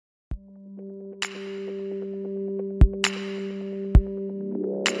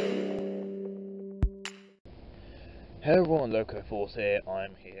Hello everyone, Loco Force here.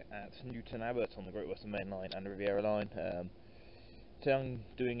 I'm here at Newton Abbot on the Great Western Main Line and the Riviera Line. Today I'm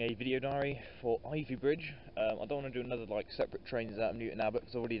doing a video diary for Ivybridge. I don't want to do another separate trains out of Newton Abbot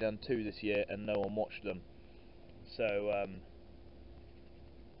because I've already done 2 this year and no one watched them. So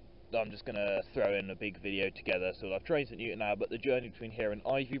I'm just going to throw in a big video together. So we'll have trains at Newton Abbot, the journey between here and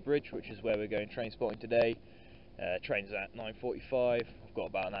Ivybridge, which is where we're going train spotting today. Trains at 9:45. I've got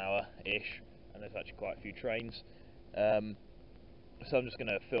about an hour-ish, and there's actually quite a few trains. So I'm just going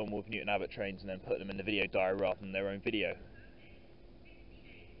to film with Newton Abbot trains and then put them in the video diary rather than their own video.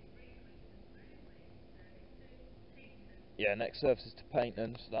 Yeah, next surface is to paint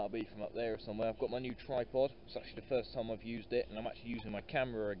them, so that'll be from up there or somewhere. I've got my new tripod. It's actually the first time I've used it, and I'm actually using my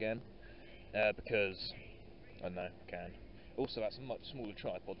camera again because I don't know, I can. Also, that's a much smaller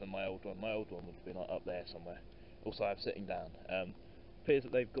tripod than my old one. My old one would have been up there somewhere. Also, I'm sitting down. Appears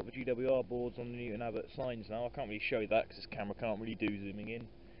that they've got the GWR boards on the Newton Abbot signs now. I can't really show you that because this camera can't really do zooming in.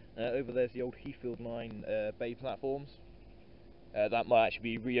 Over there's the old Heathfield line bay platforms. That might actually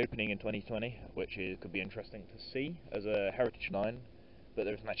be reopening in 2020, which could be interesting to see as a heritage line, but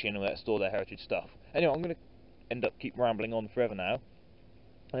there isn't actually anywhere to store their heritage stuff. Anyway, I'm going to keep rambling on forever now.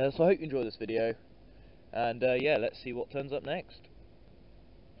 So I hope you enjoy this video, and yeah, let's see what turns up next.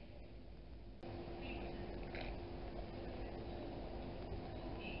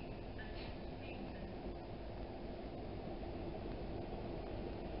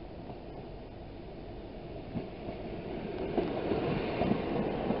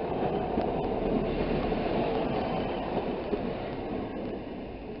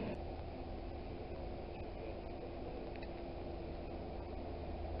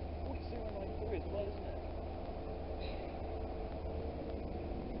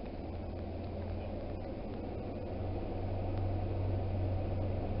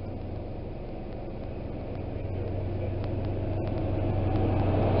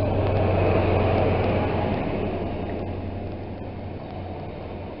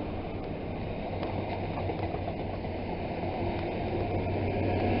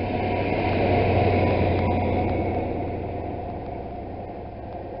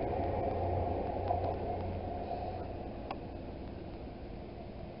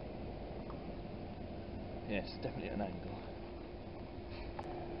 Yes, definitely an angle.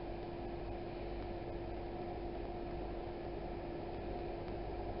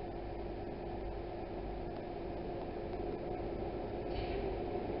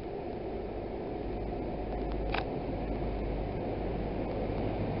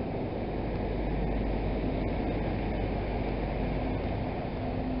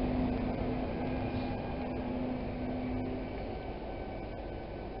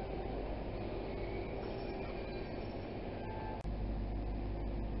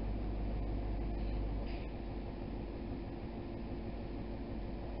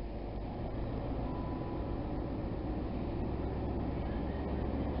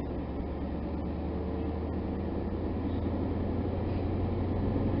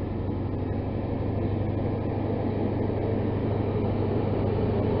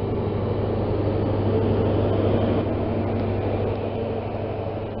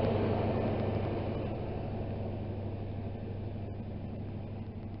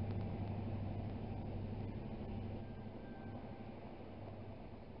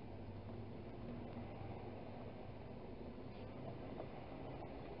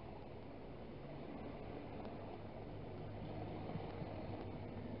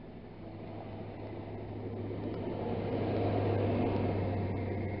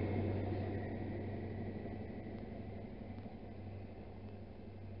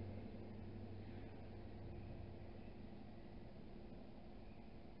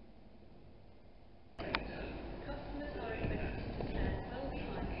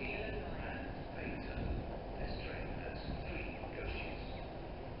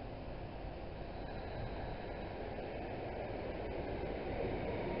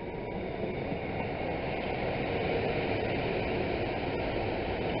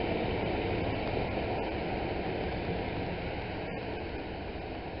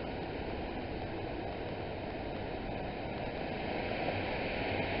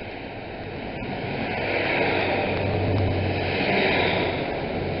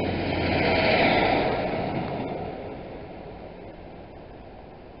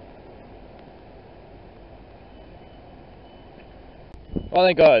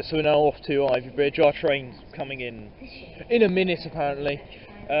 Right then guys, so we're now off to Ivybridge. Our train's coming in a minute apparently.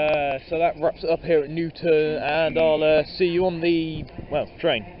 So that wraps it up here at Newton, and I'll see you on the, well,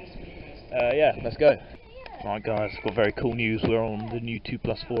 train. Yeah, let's go. Right guys, got very cool news. We're on the new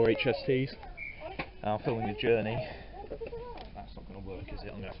 2+4 HSTs. I'm filming the journey. is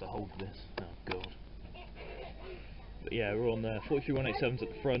it? I'm going to have to hold this. Oh god. But yeah, we're on 43187s at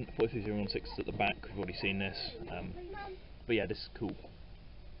the front, 43116s at the back. We've already seen this. But yeah, this is cool.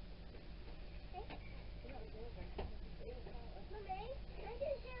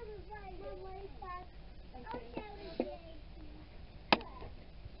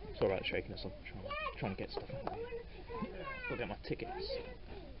 Sorry about shaking us up. Trying to get stuff out. Gotta get my tickets.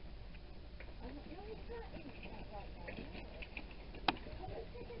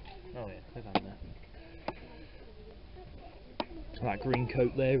 Oh yeah, they're down there. That green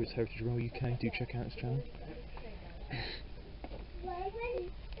coat there is Heritage Rail UK. Do check out his channel.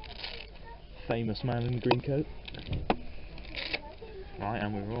 Famous man in the green coat. Right,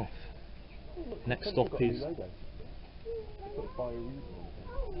 and we're off. Next stop is.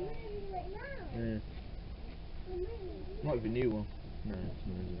 Yeah. Might be a new one. No, it's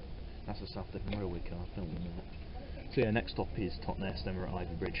not, is it? That's a South Devon Railway card, don't we know that? So yeah, next stop is Totnes, then we're at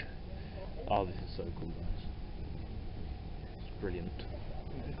Ivybridge. Oh, this is so cool, guys. It's brilliant.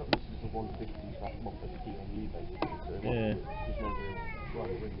 We've just got this as a 150 back, 150 on you basically, so yeah. There's no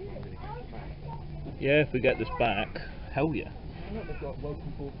really back. Yeah, if we get this back, hell yeah. Look, they've got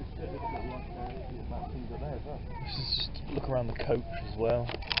welcome board biscuit, they've got little things up there as well. This is just look around the coach as well.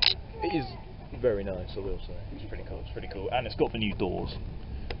 It is very nice, I will say. It's pretty cool, and it's got the new doors.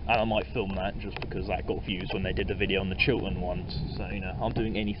 And I might film that just because that got views when they did the video on the Chiltern ones. So, you know, I'm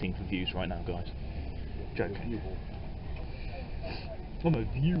doing anything for views right now, guys. Joking. I'm a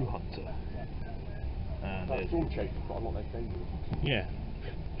view hunter. And there's storm chasing, but a lot less dangerous. Yeah.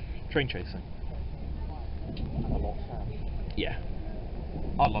 Train chasing. A lot sad. Yeah.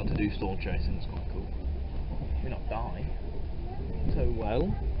 I'd like to do storm chasing, it's quite cool. We're not dying. So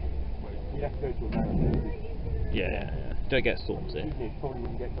well. You have to go to a marathon. Yeah. Don't get storms in. You probably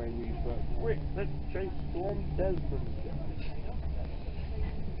wouldn't get very news, but quick, let's chase Storm Desmond.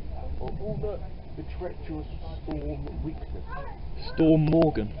 Or all the treacherous storm weakness. Storm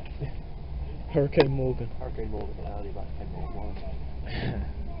Morgan. Hurricane Morgan. Hurricane Morgan, only about 10 miles.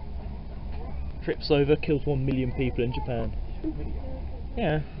 Trips over, kills 1 million people in Japan.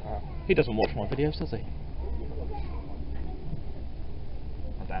 Yeah. He doesn't watch my videos, does he?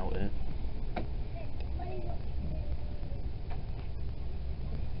 I doubt it.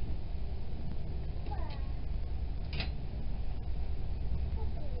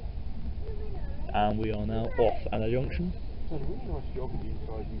 And we are now off Anna Junction. So a really nice job of you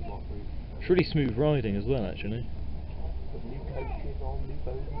guys use Mark Route. It's really smooth riding as well, actually. Got new coaches on, new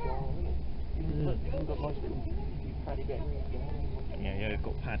bogies on, even got nice little paddy bits. Yeah, we've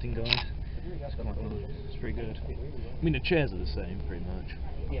got padding, guys. It's quite nice. It's pretty good. I mean, the chairs are the same, pretty much.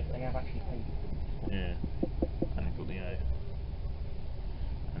 Yes, they have actually painted. Yeah. And they've got the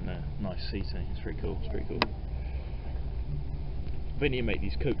and nice seating. It's pretty cool. They need to make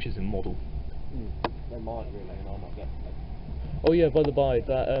these coaches in model. They might really, and I might get them. Oh yeah, by the by,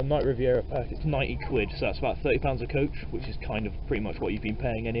 that Night Riviera pack, it's 90 quid, so that's about £30 a coach, which is kind of pretty much what you've been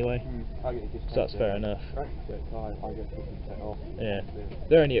paying anyway. I get a discount. So that's fair enough. I get 50% off. Yeah,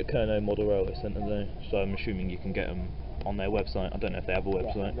 they're only at Kerno Model Railway Centre though, so I'm assuming you can get them on their website. I don't know if they have a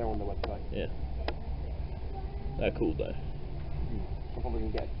website. Yeah, they're on the website. Yeah. They're cool though. I'm probably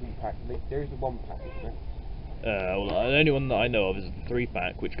going to get a 3-pack. There is a 1-pack, isn't there? Well, the only one that I know of is the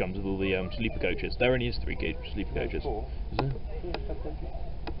 3-pack, which comes with all the sleeper coaches. There only is 3 sleeper coaches. 4. Is there? Yeah,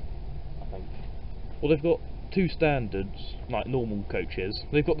 I think. Well, they've got 2 standards, like normal coaches.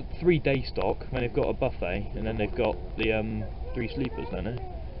 They've got the 3 day stock, then they've got a buffet, and then they've got the 3 sleepers, don't they?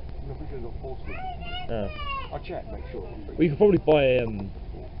 I'm pretty sure they've got 4 sleepers. I'll check, make sure. Well, you could probably buy a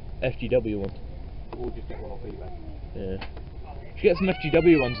FGW one. Or just get one off eBay. Yeah. You get some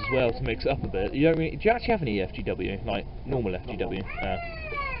FGW ones as well to mix it up a bit. You don't really, do you actually have any FGW, like normal FGW?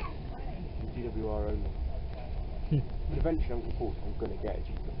 GWR only. But eventually, of course, I'm going to get a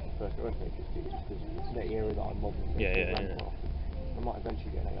GWR first. I won't say just because it's the area that I'm modelling. Yeah. I might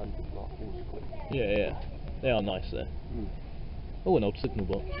eventually get an 800 mark, 40 quid. Yeah. They are nice there. Oh, an old signal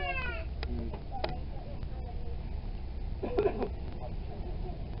box.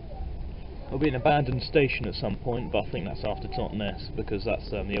 There'll be an abandoned station at some point, but I think that's after Totnes, because that's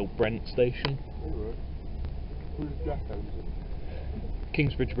the old Brent station. Alright. Who's Jack owns it?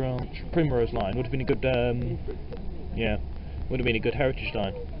 Kingsbridge branch. Primrose line would have been a good yeah, would have been a good heritage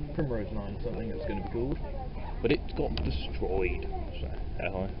line. Primrose line or something it's going to be called. But it got destroyed. So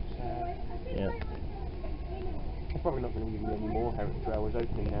hell yeah. I'm probably not going to give you any more heritage railways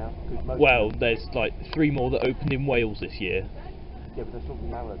opening now. Well, there's like 3 more that opened in Wales this year. Yeah, but they're sort of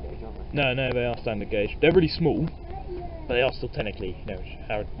narrow gauge, aren't they? No, they are standard gauge. They're really small, but they are still technically, you know,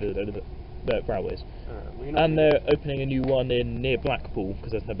 railways. Well, you're not And gonna they're opening a new one in near Blackpool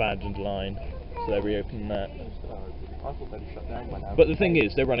because there's an abandoned line, so they're reopening that. get- I thought they'd shut down by now. But the thing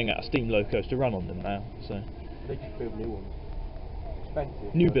is, they're running out of steam locos to run on them now, so They just build new ones.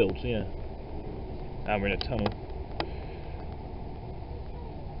 Expensive. new but- builds, yeah. And we're in a tunnel.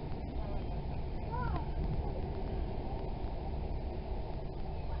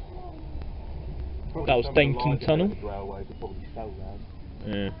 Probably That was some of the Dainton larger Tunnel. heritage railways will probably sell theirs,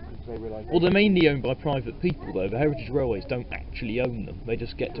 Yeah. because they realise. Well, they're mainly owned by private people though. The heritage railways don't actually own them; they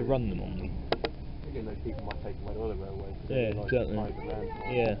just get to run them on them. Again, those people might take them away to other railways. because they Yeah, realise exactly. there's high demand for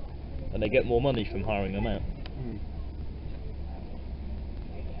it. Yeah, and they get more money from hiring them out. Mm.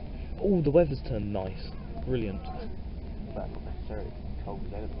 Oh, the weather's turned nice. Brilliant. But not necessarily cold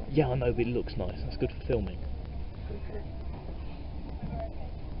as anyway. Yeah, I know, but it looks nice. That's good for filming.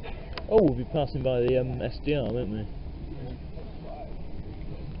 Oh, we'll be passing by the SDR, won't we?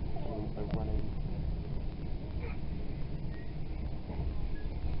 Also running.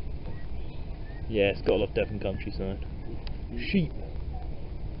 Yeah, it's got a lot of Devon countryside. Sheep.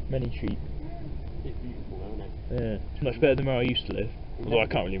 Many sheep. It's beautiful though, isn't it? Yeah, it's much better than where I used to live. Although I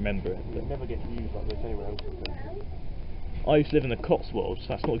can't really remember it. You But never get views like this anywhere else in the country. I used to live in the Cotswolds, so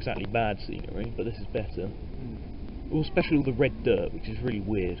that's not exactly bad scenery, but this is better. Well, especially all the red dirt, which is really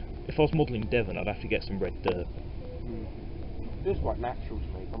weird. If I was modelling Devon, I'd have to get some red dirt. It's quite natural to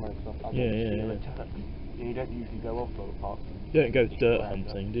me. I've never Yeah, seen yeah, a yeah. return. You don't usually go off other parts. You don't go Just dirt around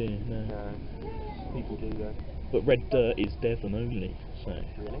hunting, do you? No. No. People do though. But red dirt is Devon only, so...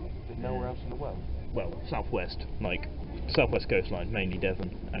 Really? There's nowhere else in the world. Well, southwest, like, southwest coastline, mainly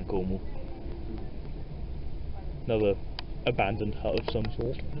Devon and Cornwall. Another abandoned hut of some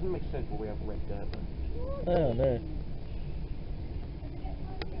sort. Doesn't make sense why we have red dirt though. Oh, no.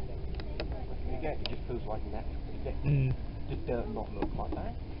 Again, it just feels like natural. Mm. Does dirt not look like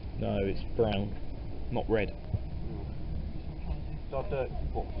that? No, it's brown, not red. So our dirt,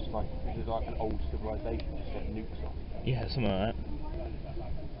 what, it's like, this is like an old civilization just set nukes on. Yeah, something like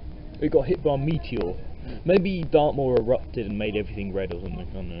that. It got hit by a meteor. Maybe Dartmoor erupted and made everything red or something,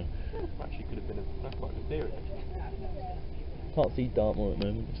 I don't know. Actually could have been that's quite a theory actually. Can't see Dartmoor at the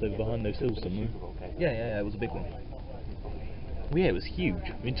moment, it's over behind those hills somewhere. Yeah, it was a big one. Well, yeah, it was huge.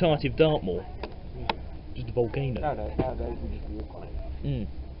 The entirety of Dartmoor. Just a volcano. Nowadays we just walk on it. Mm.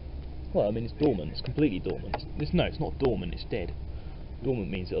 Well, I mean, it's dormant. It's completely dormant. No, it's not dormant. It's dead. Dormant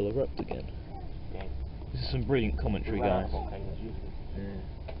means it'll erupt again. Yeah. This is some brilliant commentary, We're out guys. of volcanoes usually.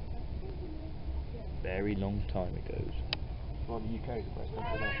 Yeah. Very long time ago. Well, the UK is the best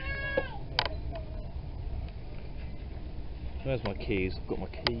country now. Where's my keys? I've got my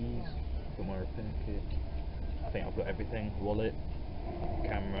keys. I've got my repair kit. I think I've got everything. Wallet,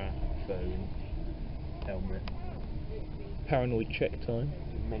 camera, phone, helmet. Paranoid check time.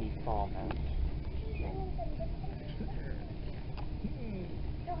 Many farmhouses.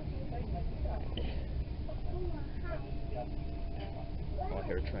 I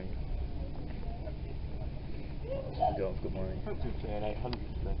hear a train. I've got my... Hopefully it's an 800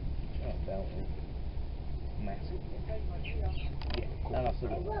 today. I doubt it. Massive. Yeah, of course. And I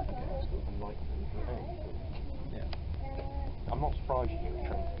said it. I'm like, Yeah. I'm not surprised you hear a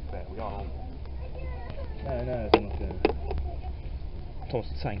train, to be fair. We are on. No, it's not a Thomas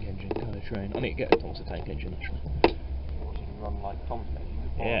the Tank Engine kind of train. I need to get a Thomas the Tank Engine actually. Or you can run like Thomas Day. You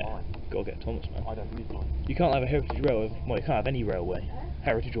just buy Yeah, mine. gotta get a Thomas, man. I don't use mine. You can't have a heritage railway, well, you can't have any railway,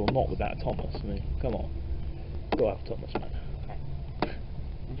 heritage or not, without a Thomas. I mean, come on. Gotta have a Thomas, man.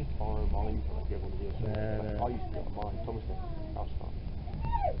 You just borrow mine for like everyone else. No. I used to get mine. Thomas Day. That was fun.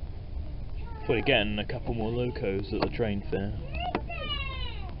 Probably getting a couple more locos at the train fair.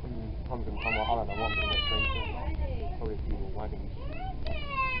 I don't know what I'm going to get train for. Probably a few more wagons.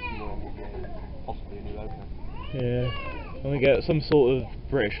 A few more MBJs, possibly a new loco. Yeah. I'm gonna get some sort of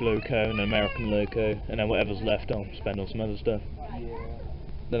British loco and an American loco, and then whatever's left I'll spend on some other stuff. Yeah.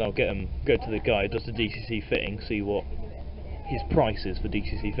 Then I'll go to the guy who does the DCC fitting, see what his price is for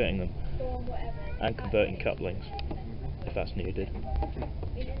DCC fitting them, and converting couplings, if that's needed.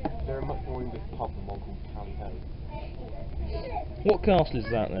 They're a much more English pub than one called Tally Ho. What castle is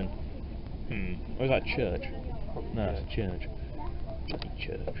that then? Or is that a church? Probably No, it's a church. Bloody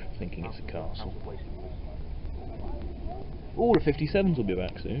church, thinking it's a castle. All the 57s will be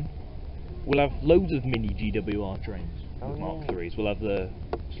back soon. We'll have loads of mini GWR trains with Mark IIIs. We'll have the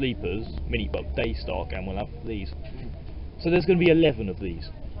sleepers, mini but day stock, and we'll have these. So there's going to be 11 of these.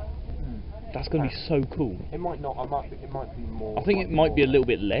 That's going to be so cool. It might not. It might be more. I think it might be a little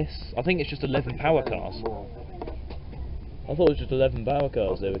bit less. I think it's just 11 power cars. I thought it was just 11 power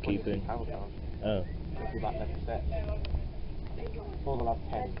cars they were keeping. Power cars. Oh. It'll be about less steps. Or they'll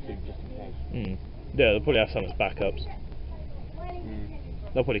have 10 and 2 just in case. Yeah, they'll probably have some as backups.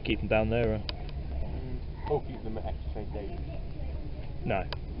 They'll probably keep them down there. Or keep them at exercise days. No.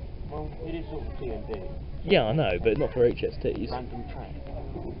 Well, it is sort of TND. Yeah, I know, but not for HSTs. Random track.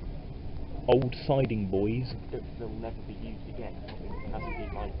 Old siding boys. They'll never be used again. It hasn't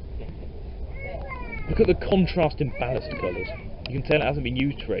been like decades. Look at the contrast in ballast colours. You can tell it hasn't been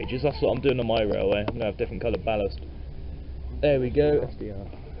used for ages. That's what I'm doing on my railway. I'm going to have different coloured ballast. There we go. SDR.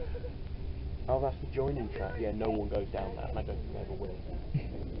 Oh, that's the joining track. Yeah, no one goes down that, and I don't think they ever will. I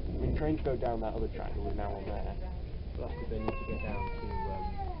mean, trains go down that other track that we're now on there. But that's because they need to get down to.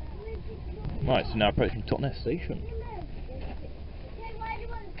 Right, so now approaching Totnes Station.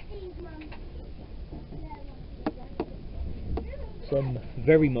 Some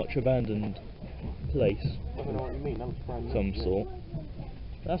very much abandoned place. I don't know what you mean. That was brand new. Some sort.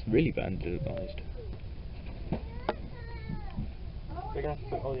 That's really vandalised. They're gonna have to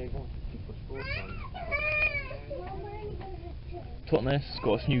put. Oh yeah, you're going to put sports on. Totnes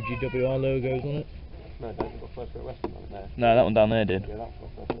got its new GWR logos on it. No, don't. You've got First Great Western on it there. No, that one down there did. Yeah, that's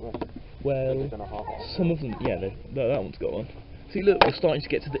First Great Western. Well, Done a half some of them, yeah, that one's got one. See, look, we're starting to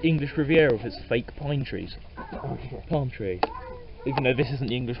get to the English Riviera with its fake pine trees. Oh yeah. Palm trees. Even though this isn't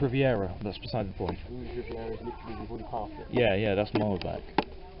the English Riviera, that's beside the point. English Riviera is literally, we've already passed it. Yeah, that's miles back.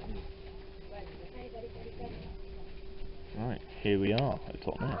 Right, here we are at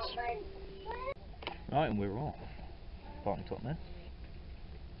Totnes. Right, and we're off. Starting Totnes.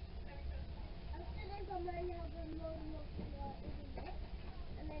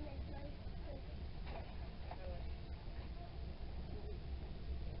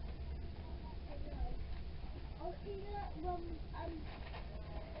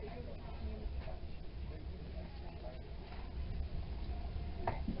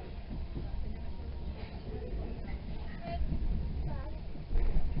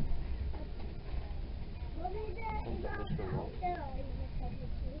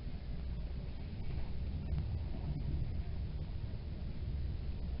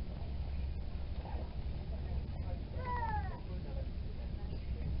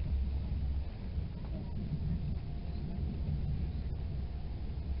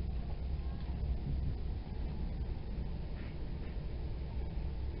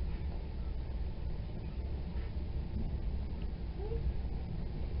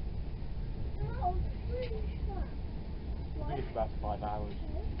 I think it's about 5 hours.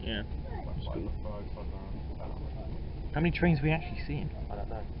 Yeah. Five hours. How many trains are we actually seeing? I don't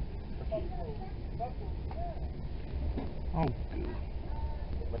know. Oh, good.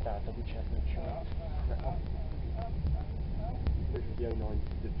 My dad double check the insurance. This is the 09,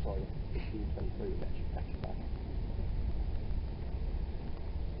 sorry, 1523 that actually catches back.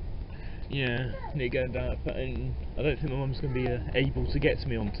 Yeah, need to go down, but I don't think my mum's going to be able to get to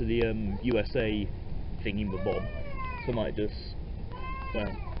me onto the USA thingy-mabob, so I might just,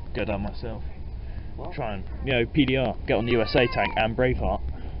 well, go down myself. What? Try and, PDR, get on the USA tank and Braveheart.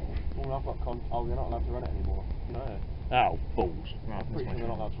 Well, I've got oh, you're not allowed to run it anymore. No. Oh, balls. Right, I'm pretty sure they're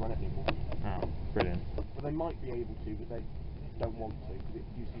not allowed to run it anymore. Oh, brilliant. But they might be able to, but they don't want to, because it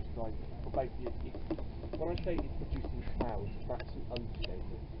produces like, well basically, when I say it's producing clouds, that's an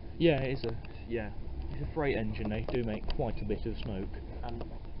understatement. Yeah, it's a freight engine, they do make quite a bit of smoke. And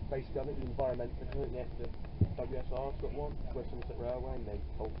basically, I think the environment, I think the WSR's got one, West Somerset Railway, and they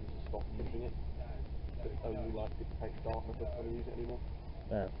told them to stop using it. But only like 50 staff are going to use it anymore.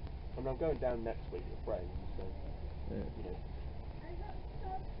 Yeah. I mean, I'm going down next week with friends, so, you know.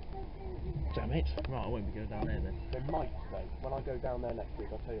 Damn it. Right, I won't be going down there then. They might say, when I go down there next week,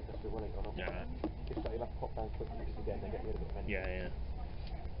 I'll tell you if they're still running it or not. Yeah. If so, you'll have to pop down quickly, because again, they get rid of it eventually. Yeah.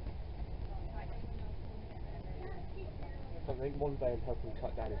 So I think one day I'm helping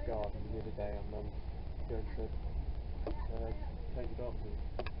cut down his garden, and the other day I'm going to take the garden.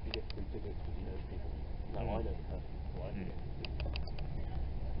 You get free tickets because you know people. Now I know the person, so I can get free tickets.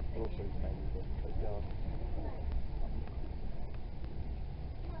 And also he's paying me for the garden.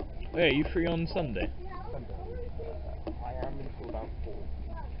 Oh, yeah, you free on Sunday? Sunday. I am until about 4.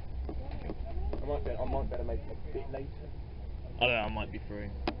 I might better make it a bit later. I don't know, I might be free.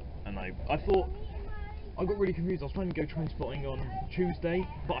 And I thought, I got really confused. I was planning to go train spotting on Tuesday,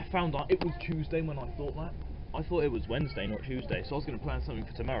 but I found out it was Tuesday when I thought that. I thought it was Wednesday, not Tuesday, so I was going to plan something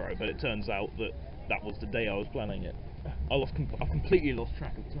for tomorrow, but it turns out that that was the day I was planning it. I've completely lost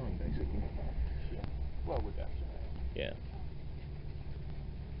track of time, basically. Well, we're there. Yeah.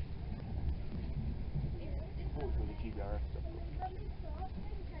 Unfortunately, the GBRS stuff.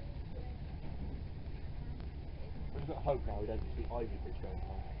 We've got hope now we don't see Ivybridge going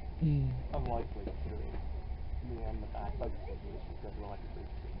on. Unlikely, considering Me and the bad boat said we should go to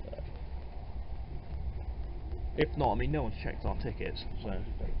Ivybridge. If not, I mean, no one's checked our tickets, so It's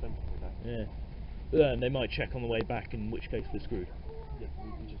very simple with that. yeah. But then they might check on the way back, in which case we're screwed. Yeah,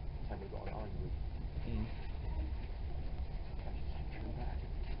 we can just pretend we've got an Ivybridge. Mm. Catch a century back.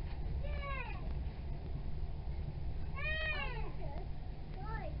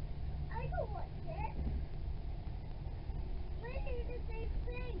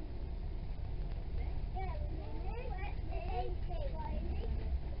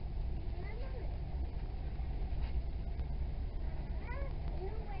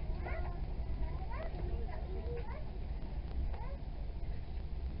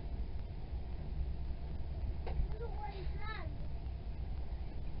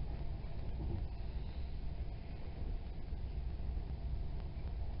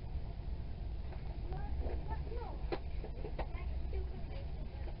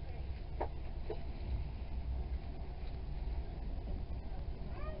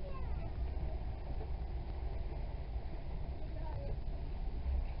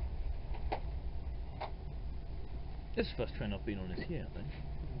 This is the first train I've been on is here, I think.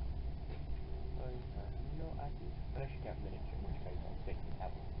 Unless you count miniature, in which case I think we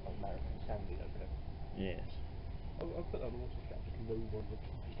have American Sandy over there. Yes. I'll put that on the water strap, just no one would.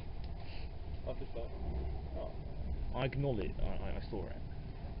 I'll just like, oh, I acknowledge, I saw it.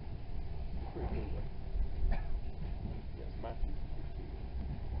 pretty cool though. Yeah, it's massive.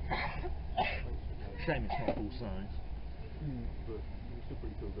 Shame it's not full size. But it's still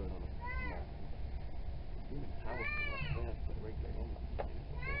pretty cool going on it. Even powerful, like, they have to put a regulator on that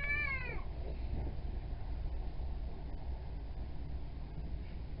thing.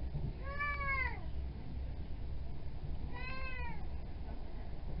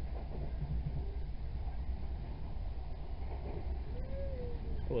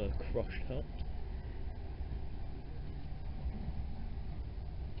 Or a crushed hut.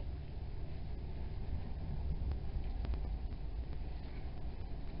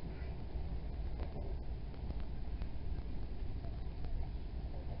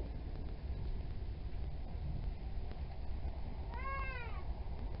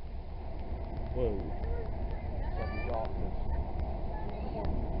 Whoa. Sudden darkness.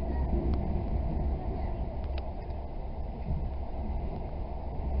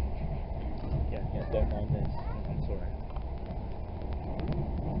 Yeah, don't mind this. I'm sorry.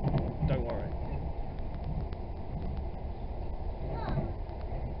 Don't worry.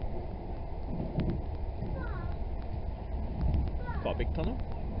 Quite a big tunnel?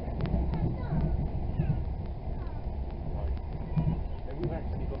 Right. Yeah, we've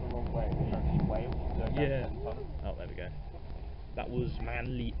actually gone the wrong way. We're actually Wales. Yeah. Oh, there we go. That was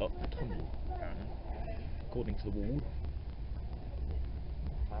Manly up tunnel, apparently. According to the wall.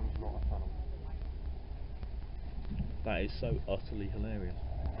 Man's not a tunnel. That is so utterly hilarious.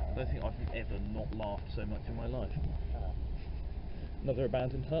 I don't think I've ever not laughed so much in my life. Shut up. Another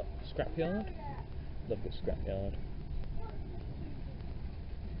abandoned hut, scrapyard. Love a good scrapyard.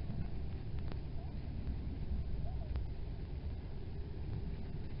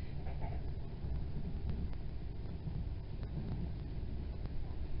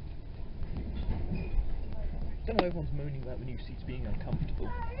 I don't know, everyone's moaning about the new seats being uncomfortable.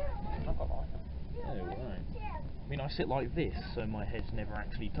 I quite like them. Oh, right. I mean, I sit like this, so my head's never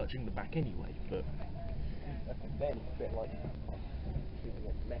actually touching the back anyway, but... Okay, then it's a bit like sitting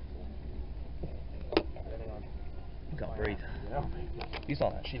on metal. Depending on I can't breathe. yeah. These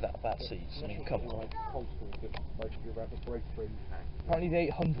aren't actually that bad seats, I mean, come on. Like holsters that like you're about to break for impact. Apparently the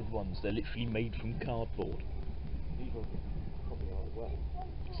 800 ones, they're literally made from cardboard. These ones probably are as well.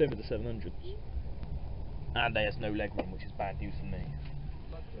 Same with the 700s. And there's no legroom, which is bad news for me.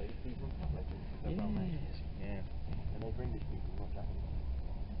 Luckily, these ones have legroom. They're well made. Yeah. And they're English people, not Japanese.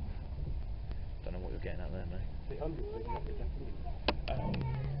 Don't know what you're getting at there, mate. The 800s, not the Japanese. Oh.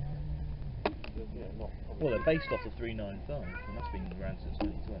 Yeah, not Well, they're based off the 395, and that's been around since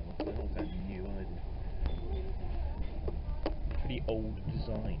 2012. They're not exactly new either. Pretty old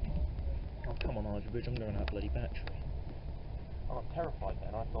design. Oh, come on, Ivybridge, I'm going to run out of bloody battery. I'm terrified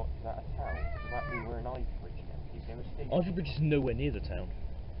then. I thought, is that a town? Does that mean we're in Ivybridge now? Is there a station? Ivybridge is nowhere near the town.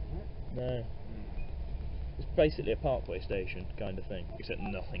 Isn't it? No. It's basically a parkway station kind of thing, except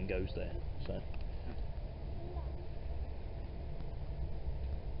nothing goes there, so...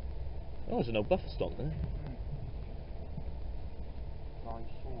 Oh, there's an old buffer stock there. I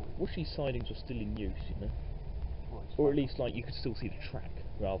saw it. Wish these sidings were still in use, you know? Well, it's Or at fine. least, like, you could still see the track,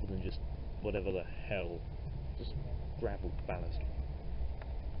 rather than just whatever the hell. Just gravel ballast.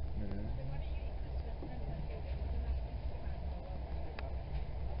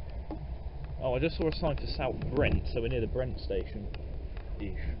 Oh, I just saw a sign for South Brent, so we're near the Brent station.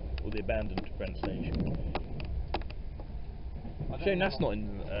 Ish. Or the abandoned Brent station. Shame that's not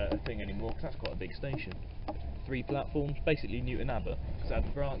in a thing anymore, because that's quite a big station. 3 platforms, basically Newton Abbot. Because it had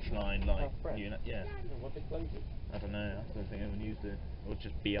the branch line, like, Newton, yeah. What they closed it? I don't know, I don't think anyone used it. Or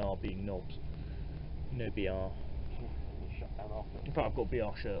just BR being knobs. You know BR. Shut down after. In fact, I've got a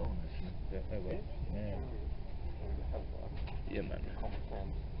BR shirt on, actually. Oh well. Yeah. Yeah, man. Comic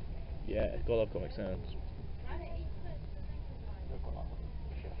Sans. Yeah, God, love Comic Sans. They've got like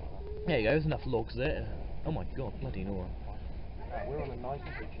a shirt like that. There you go, there's enough logs there. Oh my god, bloody Nora. We're on a nice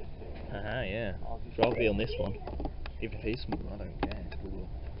HST. Haha, yeah. So I'll be on this one. Even if it is small, I don't care. Cool.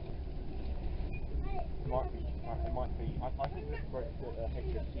 It might be. I think that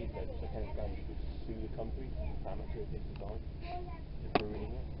HST said it's okay to go to sue the company for defamatory of his design. They're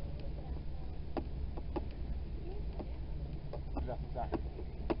ruining it. That's exactly.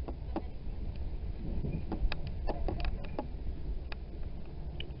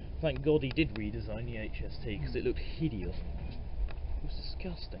 Thank God he did redesign the HST because it looked hideous. It was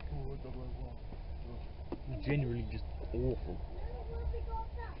disgusting. It was genuinely just awful.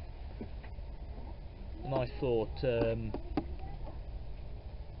 And I thought, I'm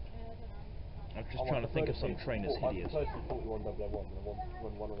just trying to think of some train that's hideous. I personally thought 41001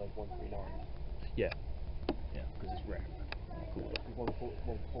 when one of those 139s. Yeah. Yeah, because it's rare. Cool.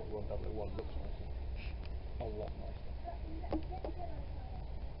 41001 looks nicer. A lot nicer.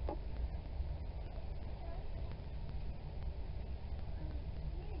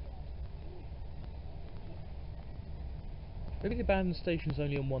 Maybe the abandoned station's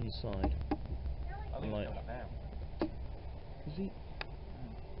only on one side. I think like, it's coming now. Is he?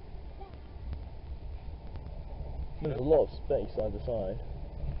 There's a lot of space either side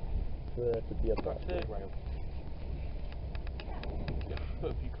for there to be a Got a third rail. Put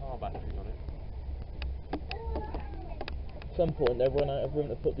a few car batteries on it. At some point they'll run out of room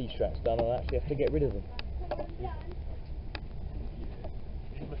to put these tracks down and actually have to get rid of them. Yeah.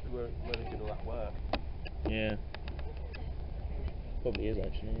 It must be where they did all that work. Yeah. Probably is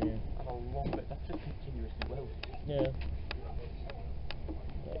actually, yeah. That's a long bit, that's just continuously welded. Yeah.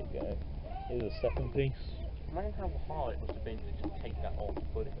 There you go. Here's a second piece. Imagine how hard it must have been to just take that off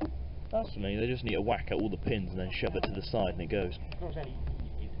and put it. That's me, they just need to whack out all the pins and then shove it to the side and it goes. It's not any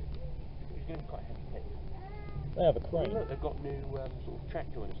easy, is it? It's going to be quite heavy hit. They have a crane. Oh, look, they've got new sort of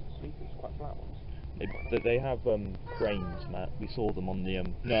track joiners for the sleepers, quite flat ones. They have cranes, Matt. We saw them on the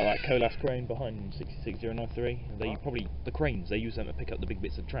that Colas crane behind 66093. They probably the cranes. They use them to pick up the big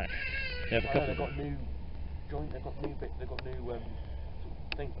bits of track. They have a couple. They've got new joint. They've got new sort of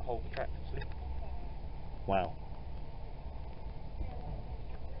things that hold the track to sleep. Wow.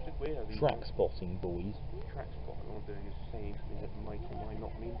 It's weird. Track spotting, boys. Track spotting. All I'm doing is saying something that might or might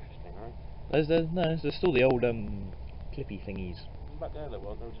not be interesting, right? There's still the old clippy thingies. Back there, though,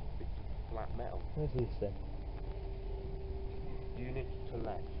 well, there was just bits of flat metal. Where's this then? Units to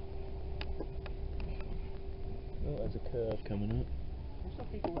let. Oh, there's a curve coming up. There's some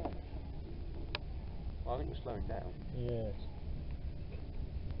people there. Well, I think we're slowing down. Yes.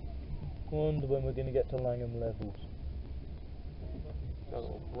 Wonder when we're going to get to Langham levels. That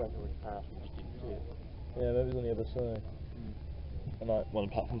little Brentwood pass, we just didn't see it. Yeah, maybe it's on the other side. And one of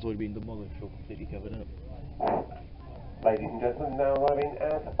the platform's already been demolished or completely covered up. Ladies and gentlemen, now arriving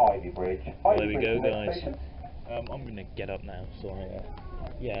at Ivybridge. Well, there we go, guys. I'm going to get up now, so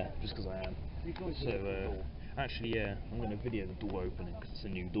yeah, just because I am. So, actually, yeah, I'm going to video the door opening because it's a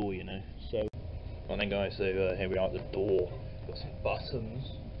new door, you know. So, well then, guys, so here we are at the door. Got some buttons.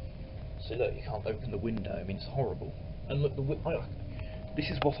 So look, you can't open the window. I mean, it's horrible. And look, this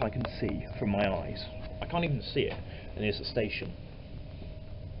is what I can see from my eyes. I can't even see it, and here's the station.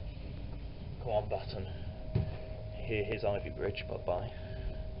 Come on, button. Here's Ivybridge, bye-bye.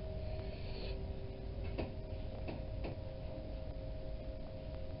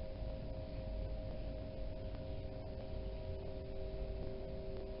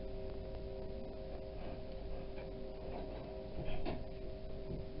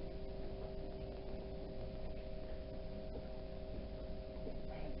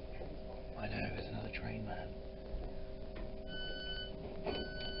 I know, there's another train, man.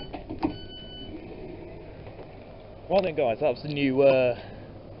 Well then, guys, that was the new, yeah,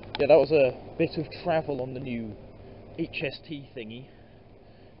 that was a bit of travel on the new HST thingy,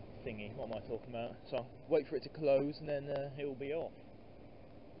 what am I talking about? So, wait for it to close and then it will be off.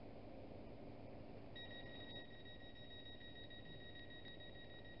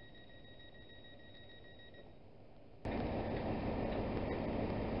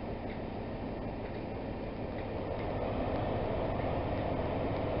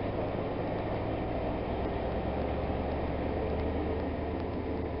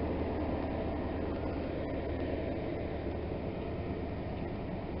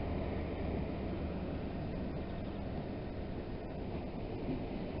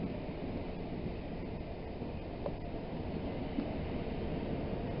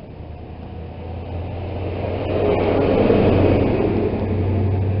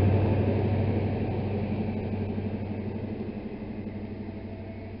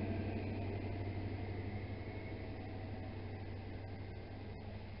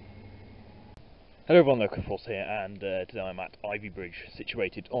 Hello everyone, Locoforce here, and today I'm at Ivybridge,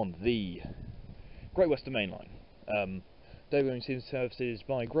 situated on the Great Western Main Line. Today we're going to see the services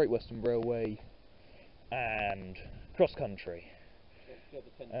by Great Western Railway and cross country.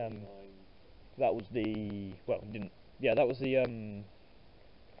 That was the that was the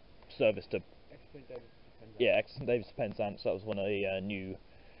service to Exton Davis to Penzance. That was one of the new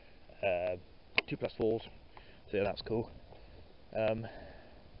 2+4s. So yeah, that's cool.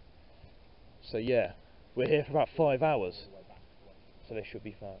 So yeah, we're here for about 5 hours, so they should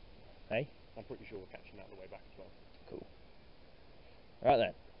be fine. Hey? I'm pretty sure we're catching that on the way back as well. Cool.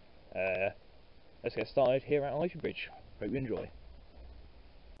 Right then, let's get started here at Ivybridge. Hope you enjoy.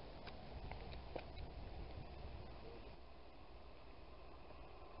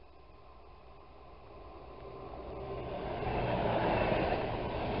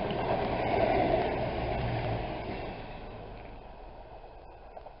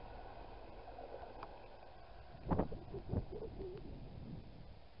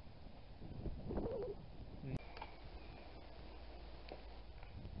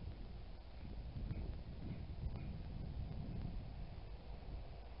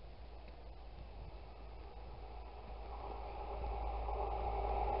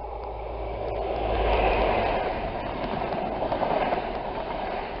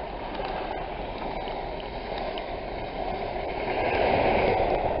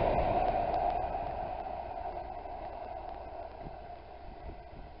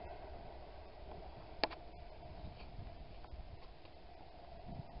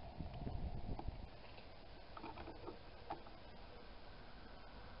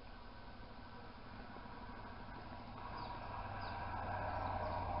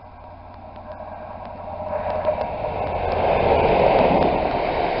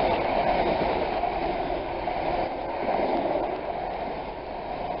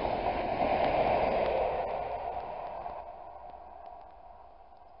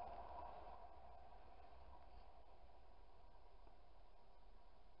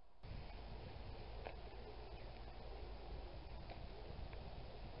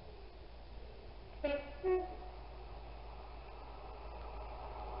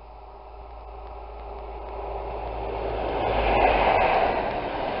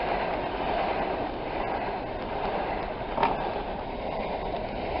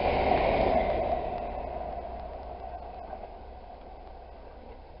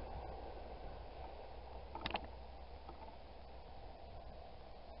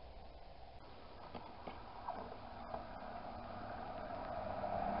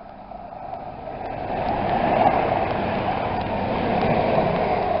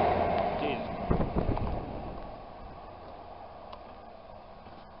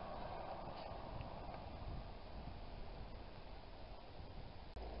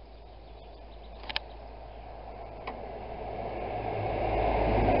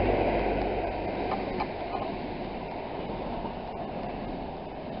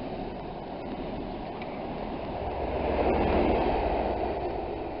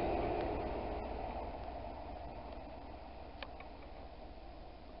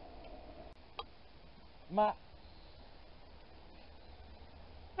 Matt.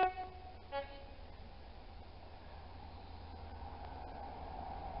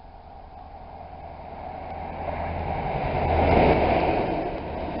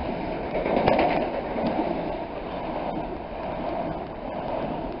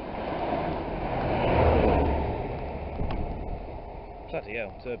 Bloody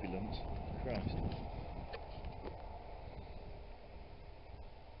hell, turbulence. Christ.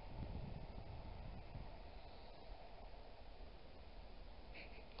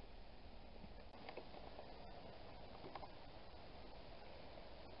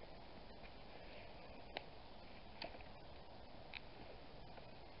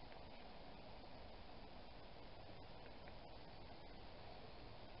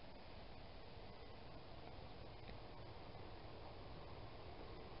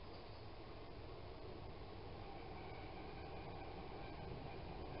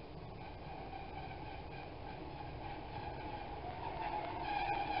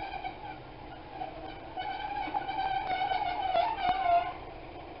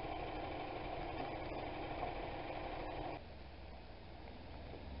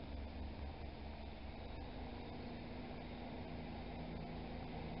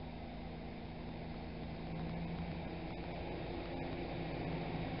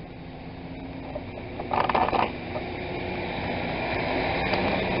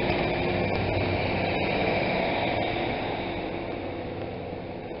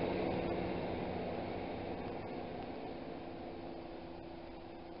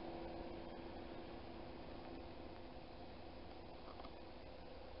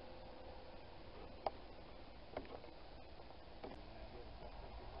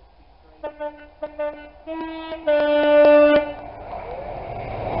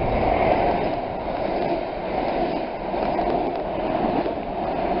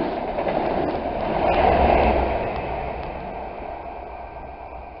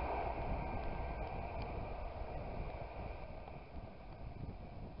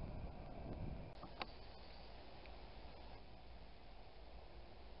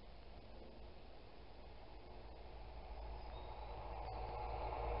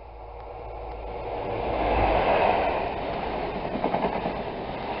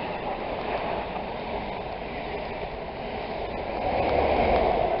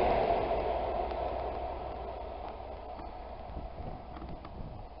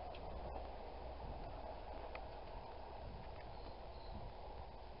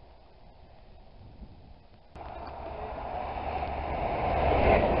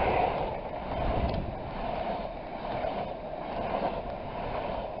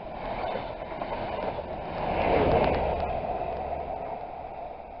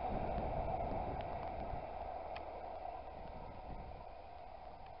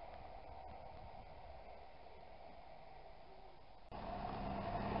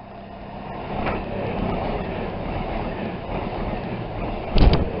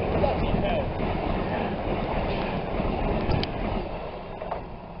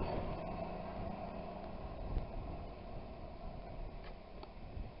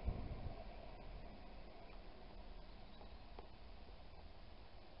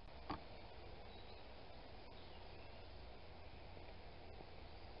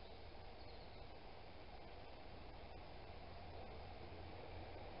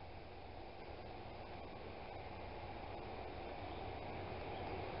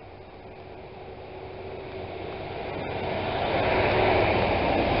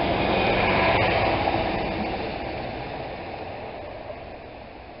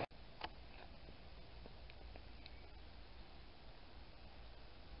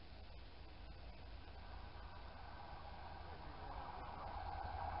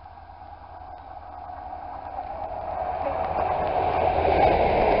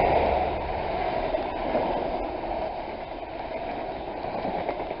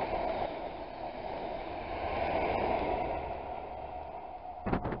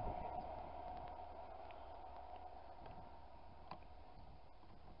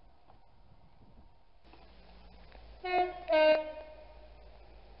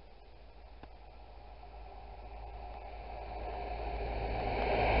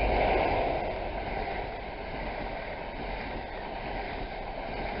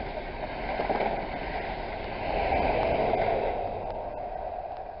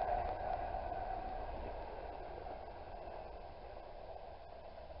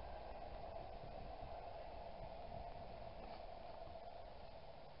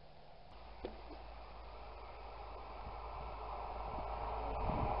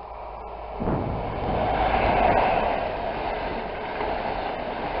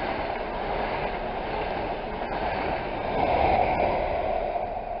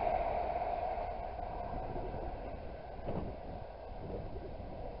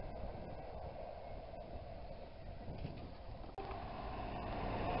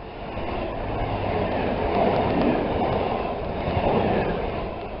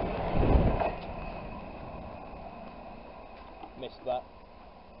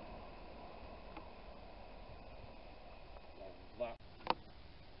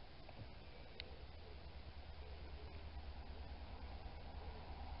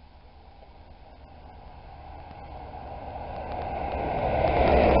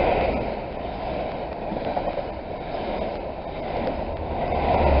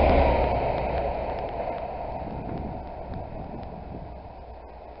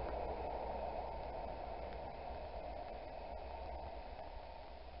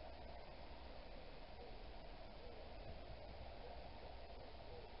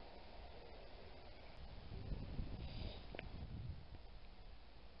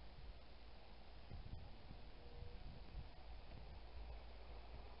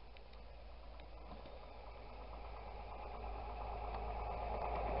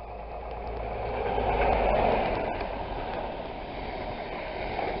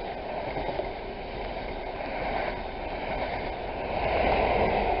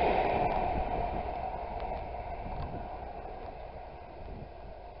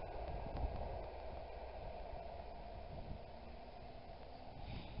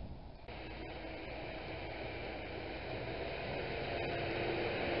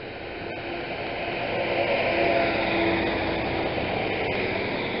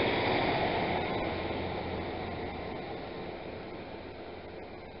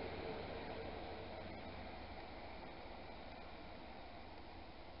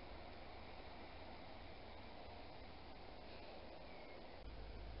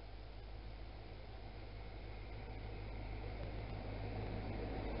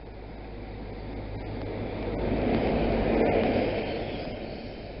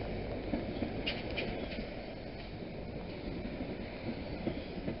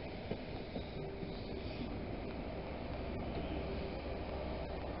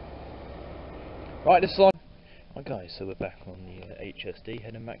 Right, this slide. Right guys, so we're back on the HSD,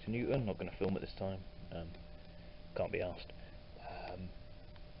 heading back to Newton. Not going to film it this time, can't be asked.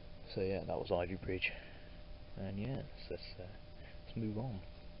 So yeah, that was Ivybridge, and yeah, let's move on.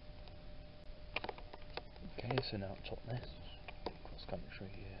 Okay, so now top nest, cross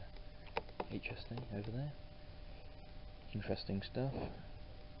country HSD over there. Interesting stuff.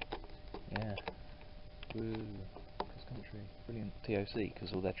 Yeah. Woo. Cross country. Brilliant. TOC,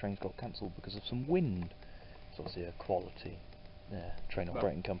 because all their trains got cancelled because of some wind. It's obviously a quality train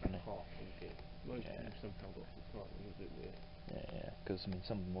operating company. Most of them somehow got some slightly a bit weird. Yeah, because I mean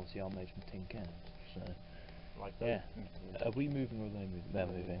some of them obviously are made from tin cans. So Like yeah. Are we moving or are they moving? They're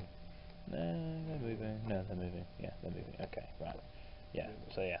moving. No, they're moving. No, they're moving. Yeah, they're moving. Okay, right. Yeah.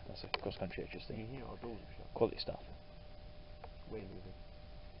 So yeah, that's a cross country HSD. You hear our doors are shut. Quality stuff. We're moving.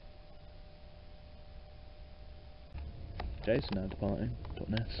 Jason now departing.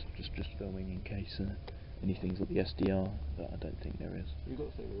 .NES. Just filming in case anything's at the SDR, but I don't think there is. You've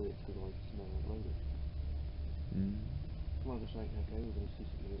got to say there is because I just never uploaded. Well, just like, okay, we're going to see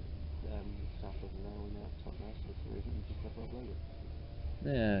something south of now and now, top now, so if there isn't, you just never upload it.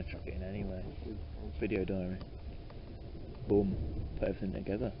 Yeah, chuck it in anyway. Video diary. Boom. Put everything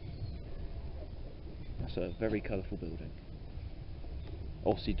together. That's a very colourful building.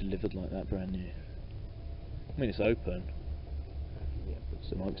 Obviously delivered like that, brand new. I mean, it's open, Yeah, but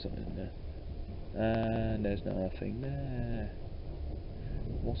so there might be something in there. And there's nothing there.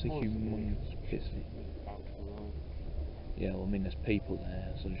 What's a humongous pissy? Yeah, well, I mean, there's people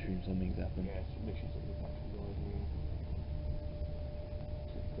there, so I assume something's happened. yeah, it's literally something back to the guys.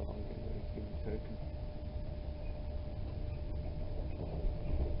 It's a guy getting a token.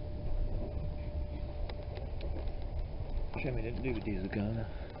 Shame we didn't do with diesel gun.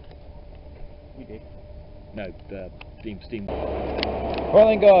 We did. No, steam. Right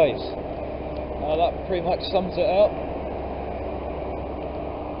then, guys. That pretty much sums it up.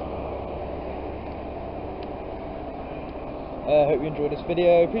 Hope you enjoyed this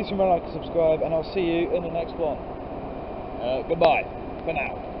video. Please remember to like and subscribe, and I'll see you in the next one. Goodbye for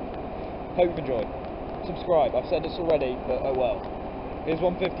now. Hope you've enjoyed. Subscribe. I've said this already, but oh well. Here's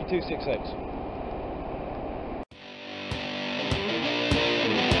 15266.